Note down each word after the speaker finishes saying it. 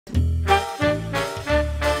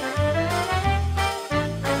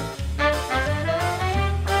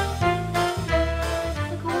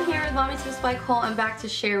I'm back to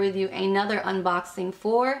share with you another unboxing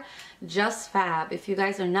for Just Fab. If you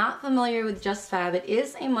guys are not familiar with Just Fab, it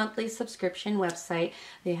is a monthly subscription website.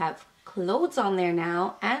 They have clothes on there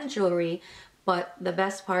now and jewelry, but the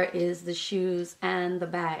best part is the shoes and the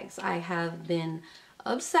bags. I have been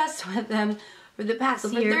obsessed with them for the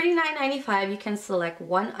past year. For $39.95, you can select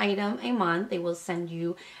one item a month. They will send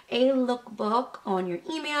you a lookbook on your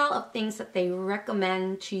email of things that they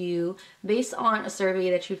recommend to you based on a survey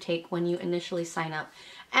that you take when you initially sign up.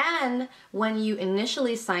 And when you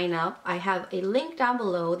initially sign up, I have a link down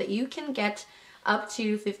below that you can get up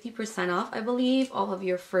to 50% off, I believe, off of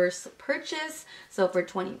your first purchase. So for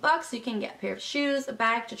 20 bucks, you can get a pair of shoes, a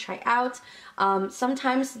bag to try out.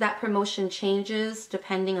 Sometimes that promotion changes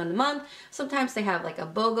depending on the month. Sometimes they have like a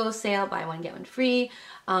BOGO sale, buy one get one free,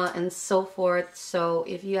 and so forth. So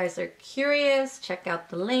if you guys are curious, check out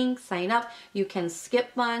the link, sign up. You can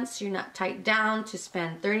skip months. You're not tied down to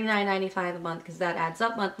spend $39.95 a month because that adds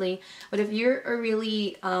up monthly. But if you're a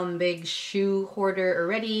really big shoe hoarder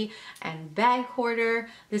already and bag hoarder,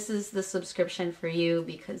 this is the subscription for you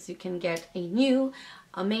because you can get a new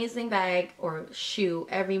amazing bag or shoe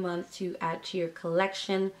every month to add to your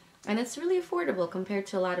collection, and it's really affordable compared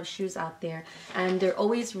to a lot of shoes out there, and they're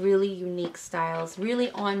always really unique styles,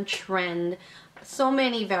 really on trend, so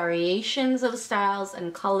many variations of styles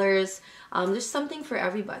and colors. There's something for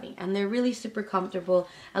everybody, and they're really super comfortable,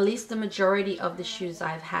 at least the majority of the shoes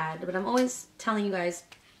I've had. But I'm always telling you guys,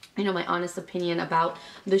 you know, my honest opinion about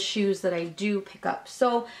the shoes that I do pick up.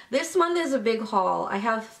 So this month is a big haul. I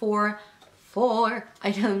have four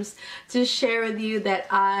items to share with you that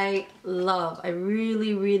I love. I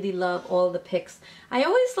really love all the picks. I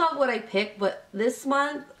always love what I pick, but this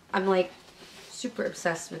month I'm like super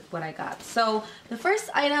obsessed with what I got. So the first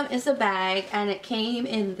item is a bag, and it came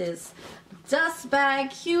in this dust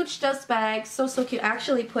bag, huge dust bag, so cute. I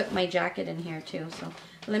actually put my jacket in here too, so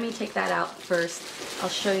let me take that out first. I'll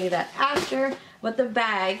show you that after. But the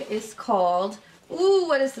bag is called, ooh,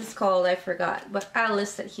 what is this called? I forgot, but I'll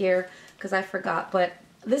list it here because I forgot. But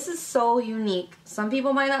this is so unique. Some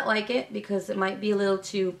people might not like it because it might be a little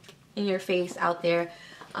too in your face out there.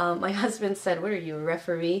 My husband said, what are you, a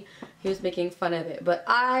referee? He was making fun of it, but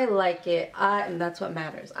I like it, and that's what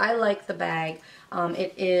matters. I like the bag.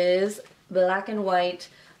 It is black and white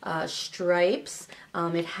stripes.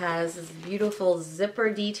 It has this beautiful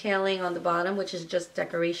zipper detailing on the bottom, which is just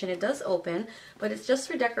decoration. It does open, but it's just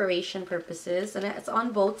for decoration purposes, and it's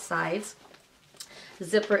on both sides.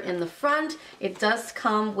 Zipper in the front. It does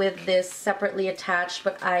come with this separately attached,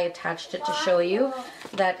 but I attached it to show you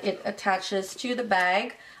that it attaches to the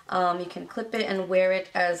bag. You can clip it and wear it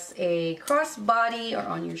as a crossbody or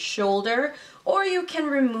on your shoulder, or you can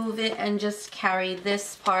remove it and just carry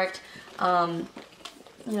this part,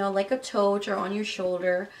 you know, like a tote or on your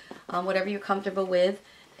shoulder, whatever you're comfortable with.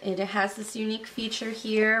 And it has this unique feature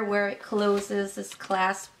here where it closes, this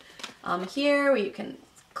clasp here, where you can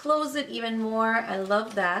close it even more. I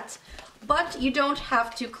love that. But you don't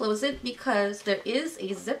have to close it because there is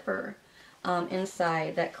a zipper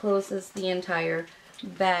inside that closes the entire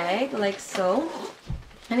bag like so.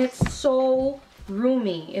 And it's so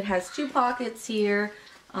roomy. It has two pockets here.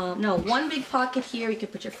 No, one big pocket here. You can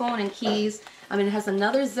put your phone and keys. It has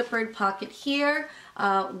another zippered pocket here,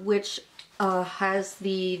 which has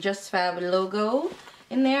the Just Fab logo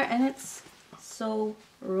in there, and it's so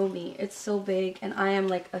roomy. It's so big, and I am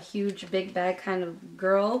like a huge big bag kind of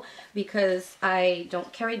girl because I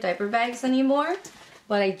don't carry diaper bags anymore,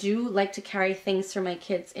 but I do like to carry things for my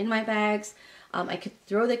kids in my bags. I could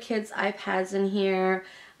throw the kids' iPads in here,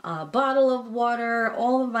 a bottle of water,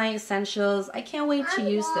 all of my essentials. I can't wait to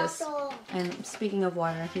use this. And speaking of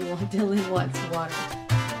water, Dylan wants water.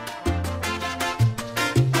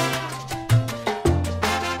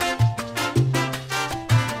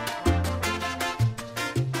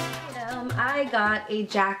 I got a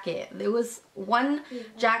jacket. There was one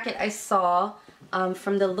jacket I saw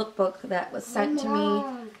from the lookbook that was sent to me,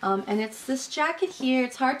 and it's this jacket here.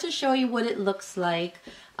 It's hard to show you what it looks like,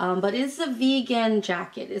 but it's a vegan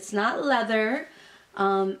jacket. It's not leather,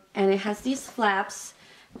 and it has these flaps.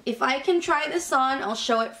 If I can try this on, I'll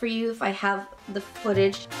show it for you if I have the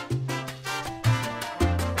footage.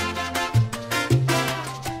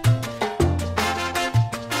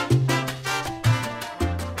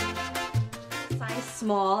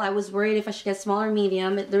 Small. I was worried if I should get small or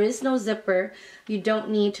medium. There is no zipper. You don't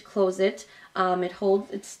need to close it.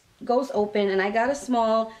 It goes open, and I got a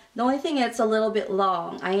small. The only thing, it's a little bit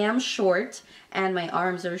long. I am short and my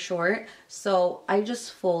arms are short, so I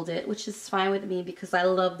just fold it, which is fine with me because I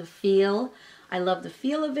love the feel I love the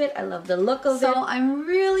feel of it. I love the look of it. So I'm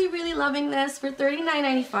really, really loving this for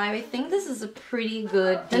 $39.95. I think this is a pretty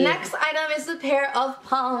good deal. The next item is a pair of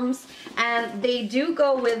pumps, and they do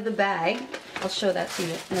go with the bag. I'll show that to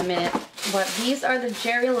you in a minute. But these are the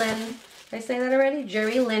Jerilyn. Did I say that already?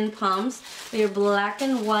 Jerilyn pumps. They're black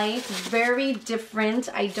and white, very different.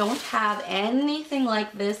 I don't have anything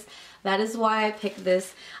like this. That is why I picked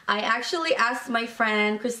this. I actually asked my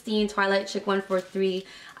friend Christine, Twilight Chick 143.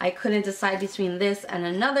 I couldn't decide between this and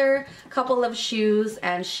another couple of shoes,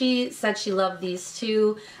 and she said she loved these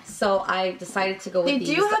too, so I decided to go with these.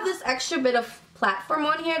 They do have this extra bit of platform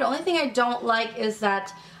on here. The only thing I don't like is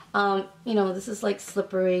that, you know, this is like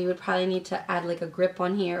slippery. You would probably need to add like a grip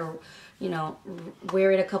on here, or, you know,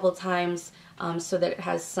 wear it a couple times so that it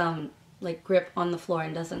has some like grip on the floor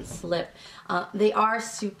and doesn't slip. They are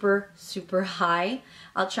super, super high.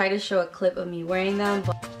 I'll try to show a clip of me wearing them.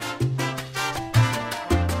 But I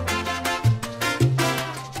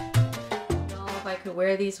don't know if I could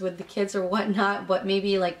wear these with the kids or whatnot, but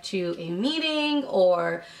maybe like to a meeting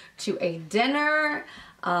or to a dinner.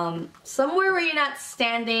 Somewhere where you're not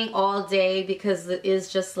standing all day, because it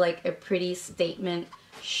is just like a pretty statement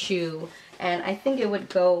shoe, and I think it would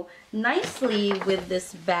go nicely with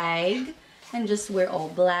this bag, and just wear all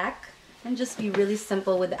black and just be really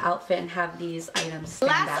simple with the outfit and have these items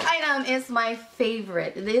stand out. Last item is my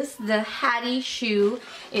favorite. It is the Hattie shoe.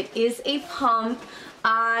 It is a pump.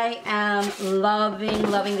 I am loving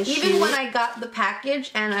the shoe. Even when I got the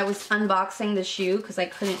package and I was unboxing the shoe because I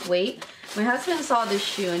couldn't wait, my husband saw this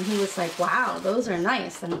shoe and he was like, wow, those are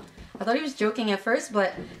nice. And I thought he was joking at first,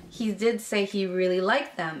 but he did say he really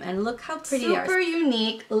liked them. And look how pretty they are. Super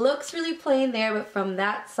unique. Looks really plain there, but from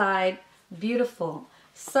that side, beautiful.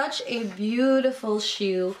 Such a beautiful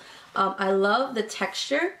shoe. I love the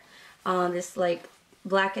texture. This like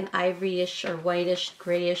black and ivory-ish or whitish,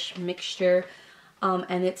 grayish mixture.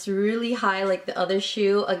 And it's really high like the other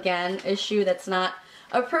shoe. Again, a shoe that's not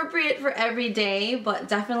appropriate for every day, but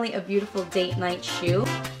definitely a beautiful date night shoe.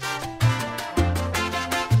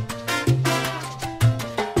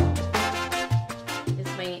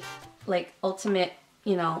 Like ultimate,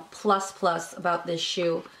 you know, plus about this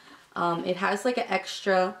shoe. It has like an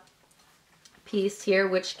extra piece here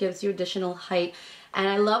which gives you additional height, and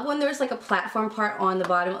I love when there's like a platform part on the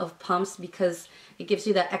bottom of pumps because it gives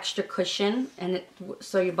you that extra cushion, and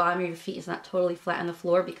so your bottom of your feet is not totally flat on the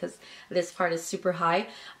floor because this part is super high.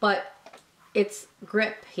 But it's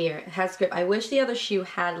grip here. It has grip. I wish the other shoe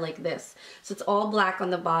had like this. So it's all black on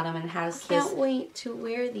the bottom and has this. I can't wait to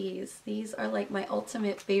wear these. These are like my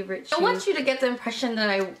ultimate favorite shoes. I want you to get the impression that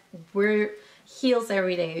I wear heels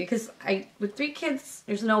every day because with 3 kids,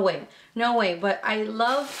 there's no way. No way. But I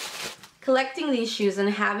love collecting these shoes and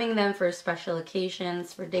having them for special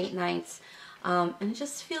occasions, for date nights. And it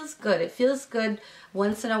just feels good. It feels good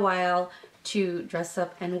once in a while to dress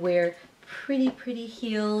up and wear pretty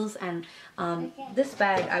heels. And this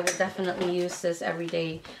bag, I would definitely use this every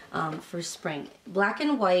day for spring. Black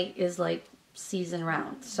and white is like season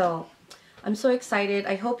round, so I'm so excited.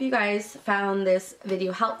 I hope you guys found this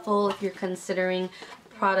video helpful if you're considering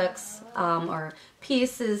products or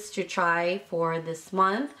pieces to try for this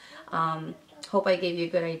month. Hope I gave you a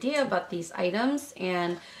good idea about these items,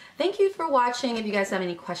 and thank you for watching. If you guys have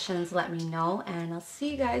any questions, let me know, and I'll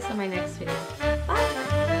see you guys in my next video.